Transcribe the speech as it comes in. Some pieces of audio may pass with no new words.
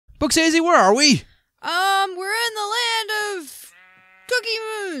Bookshazy, where are we? We're in the land of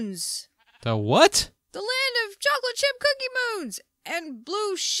cookie moons. The what? The land of chocolate chip cookie moons and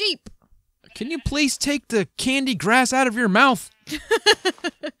blue sheep. Can you please take the candy grass out of your mouth?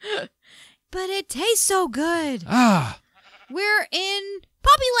 But it tastes so good. Ah. We're in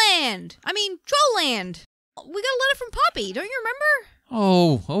Poppyland. I mean, Trollland. We got a letter from Poppy, don't you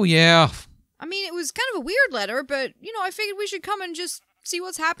remember? Oh yeah. I mean, it was kind of a weird letter, but, I figured we should come and just see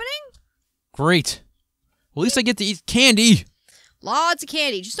what's happening. Great. Well, at least I get to eat candy. Lots of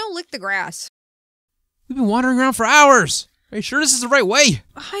candy. Just don't lick the grass. We've been wandering around for hours. Are you sure this is the right way?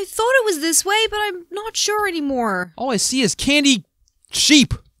 I thought it was this way, but I'm not sure anymore. All I see is candy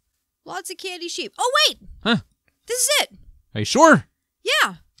sheep. Lots of candy sheep. Oh, wait! Huh? This is it. Are you sure?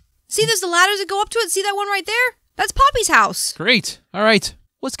 Yeah. See, there's the ladders that go up to it. See that one right there? That's Poppy's house. Great. All right.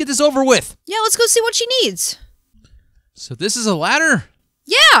 Let's get this over with. Yeah, let's go see what she needs. So this is a ladder?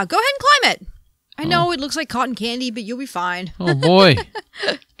 Yeah, go ahead and climb it. I know it looks like cotton candy, but you'll be fine. Oh, boy.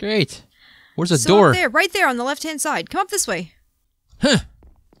 Great. Where's the door? Up there, right there on the left-hand side. Come up this way. Huh.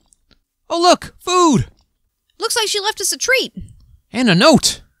 Oh, look. Food. Looks like she left us a treat. And a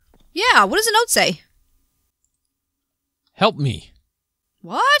note. Yeah, what does the note say? Help me.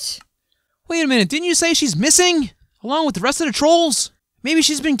 What? Wait a minute. Didn't you say she's missing? Along with the rest of the trolls? Maybe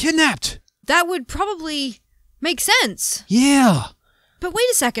she's been kidnapped. That would probably make sense. Yeah. But wait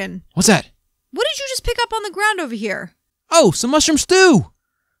a second. What's that? What did you just pick up on the ground over here? Oh, some mushroom stew.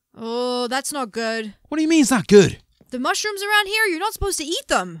 Oh, that's not good. What do you mean it's not good? The mushrooms around here, you're not supposed to eat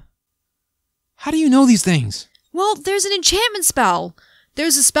them. How do you know these things? Well, there's an enchantment spell.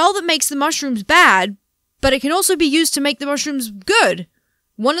 There's a spell that makes the mushrooms bad, but it can also be used to make the mushrooms good.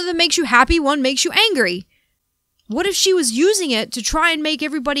 One of them makes you happy, one makes you angry. What if she was using it to try and make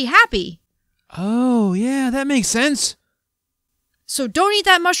everybody happy? Oh, yeah, that makes sense. So don't eat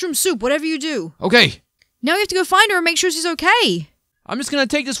that mushroom soup, whatever you do. Okay. Now you have to go find her and make sure she's okay. I'm just gonna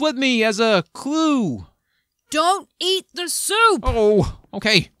take this with me as a clue. Don't eat the soup! Oh,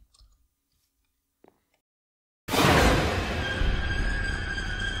 okay.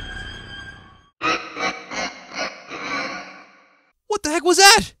 What the heck was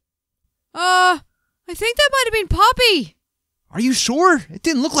that? I think that might have been Poppy. Are you sure? It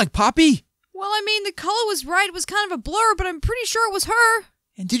didn't look like Poppy. Well, I mean, the color was right. It was kind of a blur, but I'm pretty sure it was her.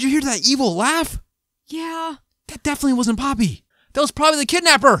 And did you hear that evil laugh? Yeah. That definitely wasn't Poppy. That was probably the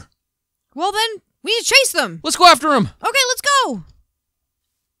kidnapper. Well then, we need to chase them. Let's go after him. Okay, let's go.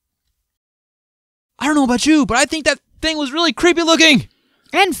 I don't know about you, but I think that thing was really creepy looking.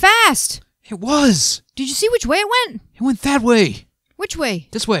 And fast. It was. Did you see which way it went? It went that way. Which way?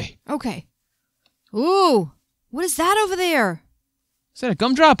 This way. Okay. Ooh, what is that over there? Is that a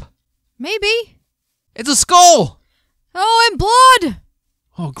gumdrop? Maybe. It's a skull. Oh, and blood.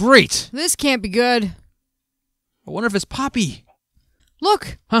 Oh, great. This can't be good. I wonder if it's Poppy.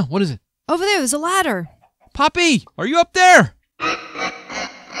 Look. Huh, what is it? Over there's a ladder. Poppy, are you up there?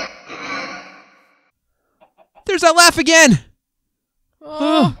 There's that laugh again.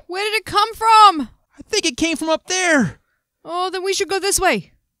 Oh, where did it come from? I think it came from up there. Oh, then we should go this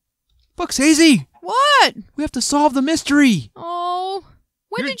way. Bookshazy, What? we have to solve the mystery. Oh,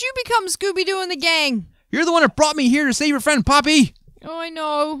 when did you become Scooby-Doo in the gang? You're the one that brought me here to save your friend Poppy. Oh, I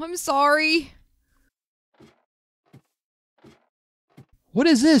know. I'm sorry. What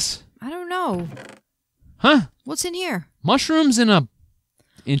is this? I don't know. Huh? What's in here? Mushrooms in a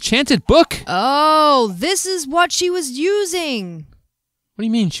enchanted book? Oh, this is what she was using. What do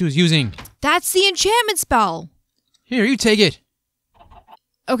you mean she was using? That's the enchantment spell. Here, you take it.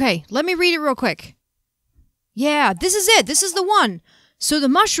 Okay, let me read it real quick. Yeah, this is it. This is the one. So the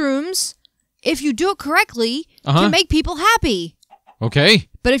mushrooms, if you do it correctly, can make people happy. Okay.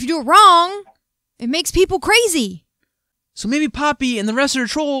 But if you do it wrong, it makes people crazy. So maybe Poppy and the rest of the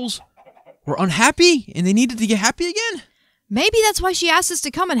trolls were unhappy and they needed to get happy again? Maybe that's why she asked us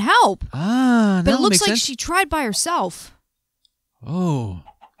to come and help. Ah, but that it looks makes like sense. she tried by herself. Oh.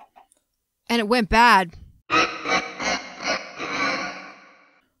 And it went bad.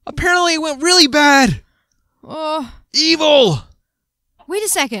 Apparently it went really bad. Evil. Wait a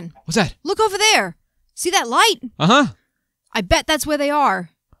second. What's that? Look over there. See that light? Uh-huh. I bet that's where they are.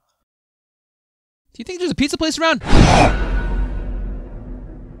 Do you think there's a pizza place around?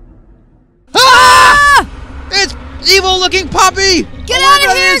 Ah! It's evil-looking Poppy! Get out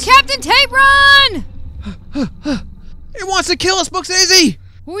of here, Captain Tate, run! It wants to kill us, Bookshazy!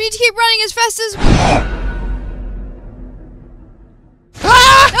 We need to keep running as fast as...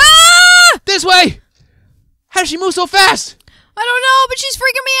 Ah! Ah! This way! How does she move so fast? I don't know, but she's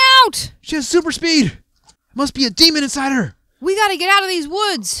freaking me out! She has super speed. Must be a demon inside her. We gotta get out of these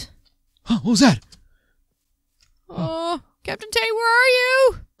woods. Huh, what was that? Captain Tate, where are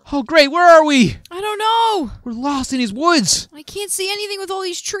you? Oh, great. Where are we? I don't know. We're lost in these woods. I can't see anything with all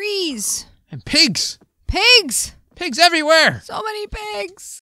these trees. And pigs. Pigs! Pigs everywhere. So many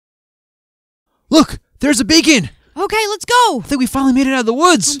pigs. Look, there's a beacon. Okay, let's go. I think we finally made it out of the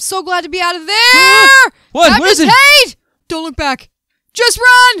woods. I'm so glad to be out of there. What? Captain Where is it? Tate! Don't look back. Just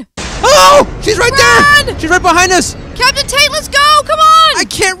run. Oh! She's right there! She's right behind us! Captain Tate, let's go! Come on! I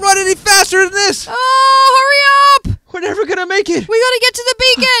can't run any faster than this! Oh, hurry up! We're never gonna make it! We gotta get to the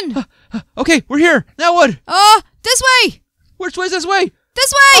beacon! Okay, we're here. Now what? This way! Which way's this way?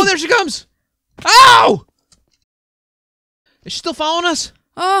 This way! Oh, there she comes! Ow! Is she still following us?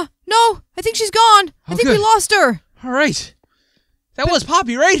 No. I think she's gone. I think we good. lost her. Alright. That was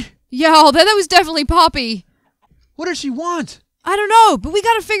Poppy, right? Yeah, that was definitely Poppy. What does she want? I don't know, but we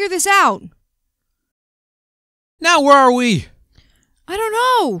gotta figure this out. Now where are we? I don't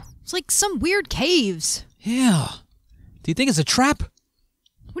know. It's like some weird caves. Yeah. Do you think it's a trap?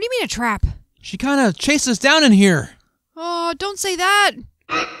 What do you mean a trap? She kinda chased us down in here. Oh, don't say that.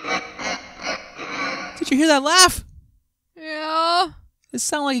 Did you hear that laugh? Yeah. It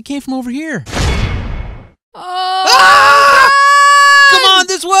sounded like it came from over here. Oh! Ah! Run! Come on,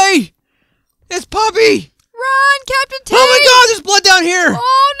 this way! It's Poppy! Run, Captain Tate! Oh my god, there's blood down here!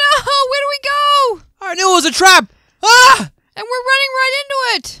 Oh no! Where do we go? I knew it was a trap! Ah! And we're running right into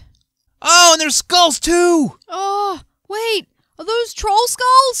it. Oh, and there's skulls too! Oh, wait. Are those troll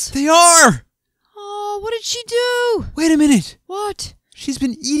skulls? They are! Oh, what did she do? Wait a minute. What? She's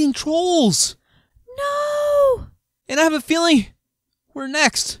been eating trolls. No! And I have a feeling we're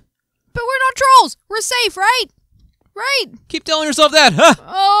next. But we're not trolls. We're safe, right? Right. Keep telling yourself that, huh?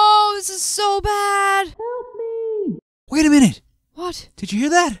 Oh, this is so bad. Help me! Wait a minute. What? Did you hear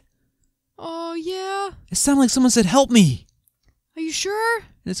that? Oh, yeah. It sounded like someone said, help me. Are you sure?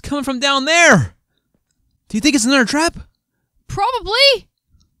 And it's coming from down there. Do you think it's another trap? Probably.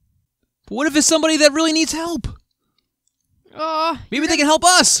 But what if it's somebody that really needs help? Maybe they can help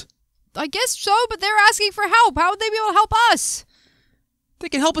us. I guess so, but they're asking for help. How would they be able to help us? They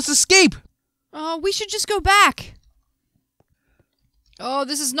can help us escape. We should just go back. Oh,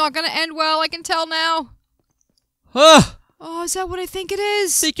 this is not going to end well. I can tell now. Oh, is that what I think it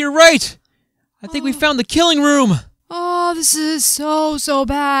is? I think you're right. I think we found the killing room. Oh, this is so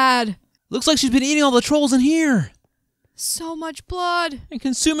bad. Looks like she's been eating all the trolls in here. So much blood. And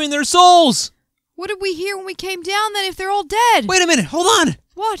consuming their souls. What did we hear when we came down then if they're all dead? Wait a minute, hold on.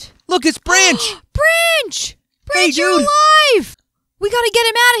 What? Look, it's Branch. Branch! Branch, Hey, you're dude. alive! We gotta get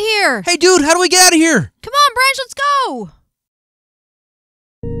him out of here. Hey, dude, how do we get out of here? Come on, Branch, let's go.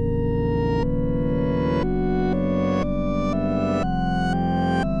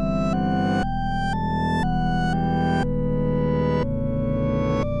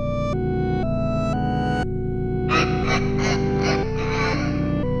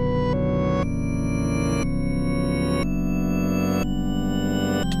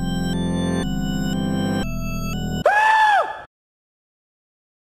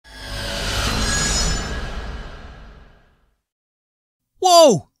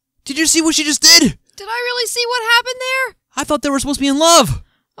 Whoa! Did you see what she just did? Did I really see what happened there? I thought they were supposed to be in love.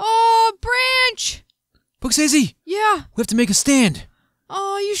 Oh, Branch! Bugsy, Yeah. we have to make a stand.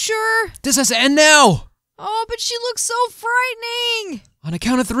 Oh, you sure? This has to end now. Oh, but she looks so frightening. On a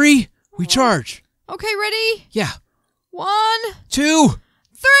count of 3, we charge. Okay, ready? Yeah. 1, 2,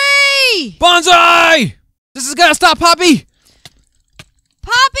 3! Bonsai! This has got to stop, Poppy.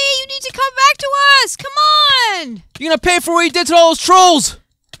 Poppy, you need to come back to us! Come on! You're gonna pay for what you did to all those trolls.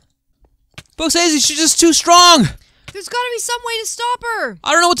 Bugsy, she's just too strong. There's gotta be some way to stop her.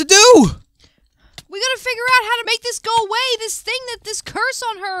 I don't know what to do. We gotta figure out how to make this go away, this curse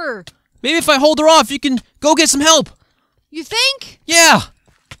on her. Maybe if I hold her off, you can go get some help. You think? Yeah.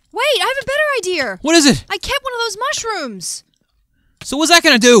 Wait, I have a better idea. What is it? I kept one of those mushrooms. So what's that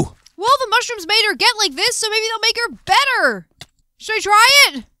gonna do? Well, the mushrooms made her get like this, so maybe they'll make her better. Should I try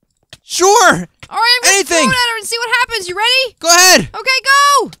it? Sure. All right, I'm gonna Anything. throw it at her and see what happens. You ready? Go ahead. Okay,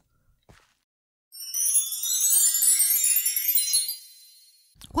 go!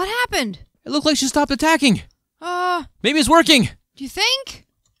 What happened? It looked like she stopped attacking. Do Maybe it's working. you think?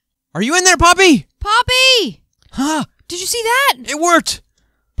 Are you in there, Poppy? Poppy! Huh? Did you see that? It worked.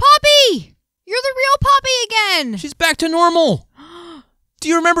 Poppy! You're the real Poppy again! She's back to normal. Do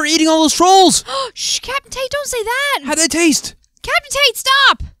you remember eating all those trolls? Shh, Captain Tate, don't say that! How'd they taste? Captain Tate,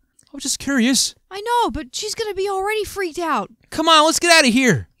 stop! I was just curious. I know, but she's gonna be already freaked out. Come on, let's get out of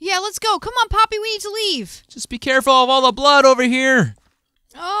here. Yeah, let's go. Come on, Poppy, we need to leave. Just be careful of all the blood over here.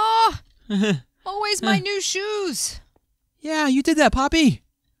 Oh, always my new shoes. Yeah, you did that, Poppy.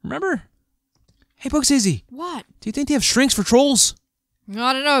 Remember? Hey, Booksizzy. What? Do you think they have shrinks for trolls?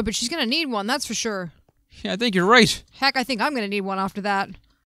 I don't know, but she's gonna need one, that's for sure. Yeah, I think you're right. Heck, I think I'm gonna need one after that.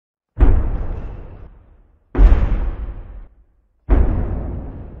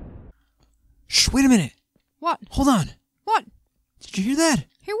 Shh, wait a minute. What? Hold on. What? Did you hear that?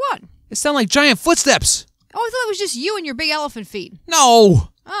 Hear what? It sounded like giant footsteps. Oh, I thought it was just you and your big elephant feet. No.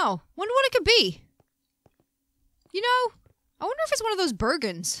 Oh, wonder what it could be. You know, I wonder if it's one of those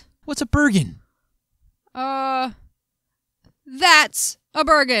Bergens. What's a Bergen? That's a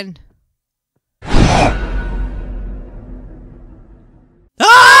Bergen. Ah!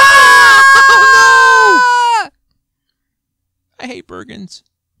 Oh, no! I hate Bergens.